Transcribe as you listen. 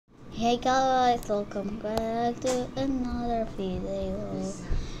Hey guys, welcome back to another video.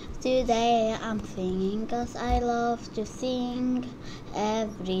 Today I'm singing cause I love to sing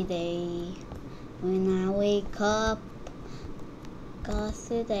every day when I wake up. Cause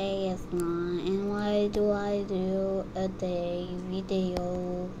today is not, and why do I do a day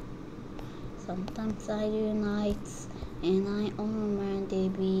video? Sometimes I do nights and I already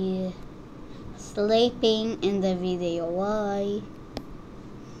be sleeping in the video. Why?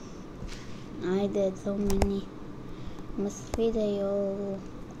 I did so many video.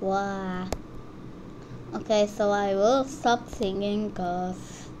 Wow. Okay, so I will stop singing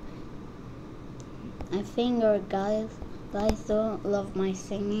cause I think your guys don't love my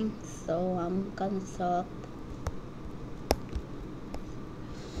singing, so I'm gonna stop.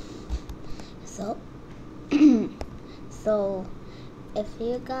 So so if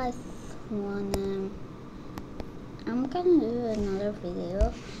you guys wanna, I'm gonna do another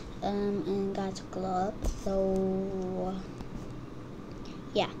video in Gacha Club, so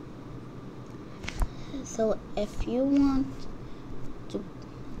yeah. So if you want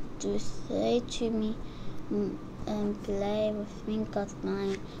to say to me and play with me, cause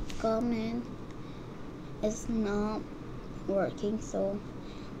my comment is not working, so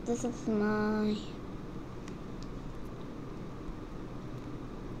this is my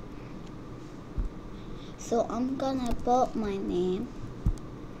so I'm gonna put my name.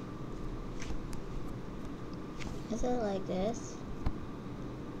 Is it like this?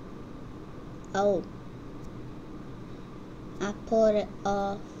 Oh, I put it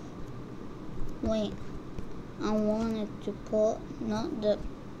off. Wait, I wanted to put not the.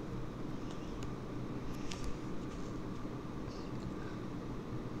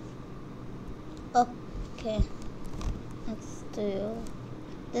 Okay, let's do.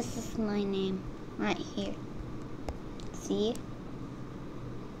 This is my name right here. See?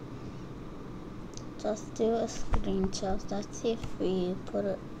 Just do a screenshot. Let's see if we put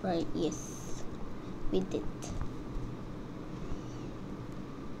it right. Yes, we did.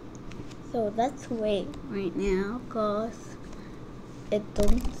 So let's wait right now cause it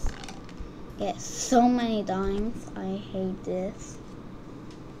don't get so many times. I hate this.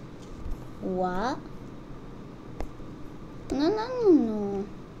 What? No.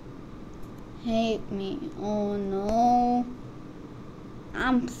 Hate me. Oh no.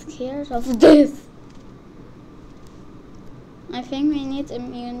 I'm scared of this. I think we need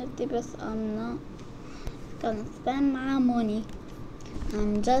immunity, but I'm not gonna spend my money.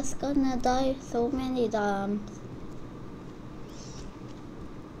 I'm just gonna die so many times.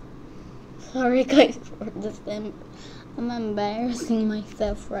 Sorry guys for this. I'm embarrassing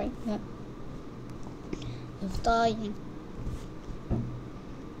myself right now. Of dying.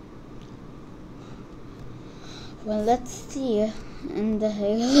 Well, let's see in the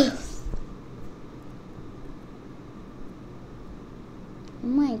halos. Oh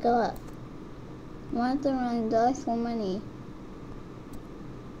my god. Why did I die so many?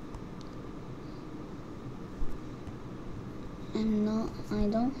 I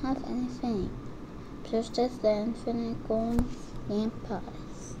don't have anything. Just the infinite coins game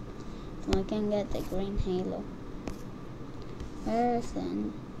pass. So I can get the green halo. Where is the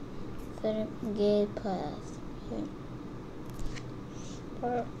infinite game pass? Here.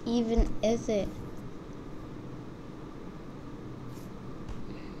 Or even is it?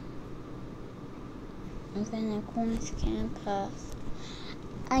 Infinite coins can pass.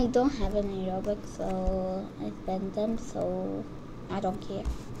 I don't have any Robux, so I spend them, so I don't care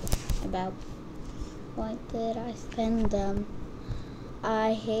about why did I spend them.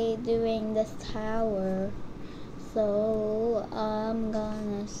 I hate doing this tower, so I'm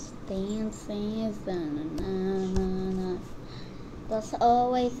gonna dancing. That's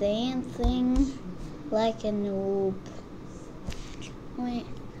always dancing like a noob. Wait,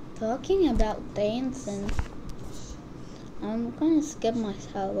 talking about dancing, I'm gonna skip my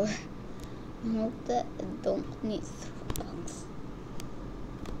tower. I hope that I don't need Robux.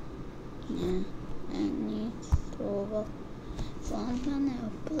 Yeah, I need Robux. So I'm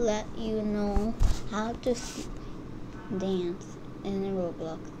gonna let you know how to dance in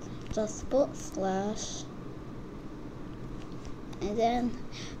Roblox. Just put slash and then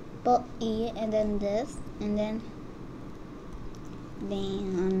put E and then this and then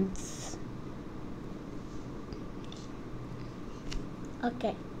dance.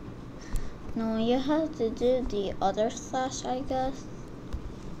 Okay. Now you have to do the other slash, I guess.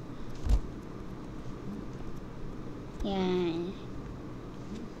 Yeah.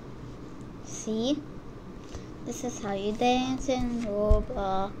 See? This is how you dance in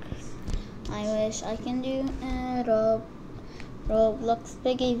Roblox. I wish I can do Roblox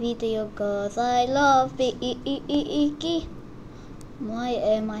Biggie video cause I love Biggie. Why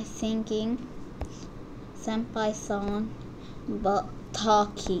am I singing Senpai song but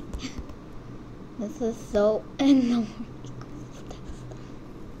talking? This is so annoying.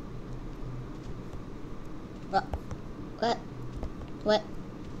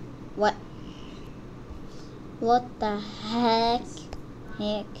 What? What the heck?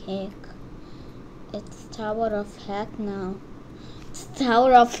 Heck. It's Tower of Heck now. It's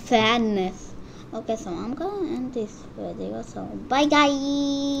Tower of Sadness. Okay, so I'm gonna end this video. So bye guys.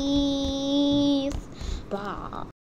 Bye.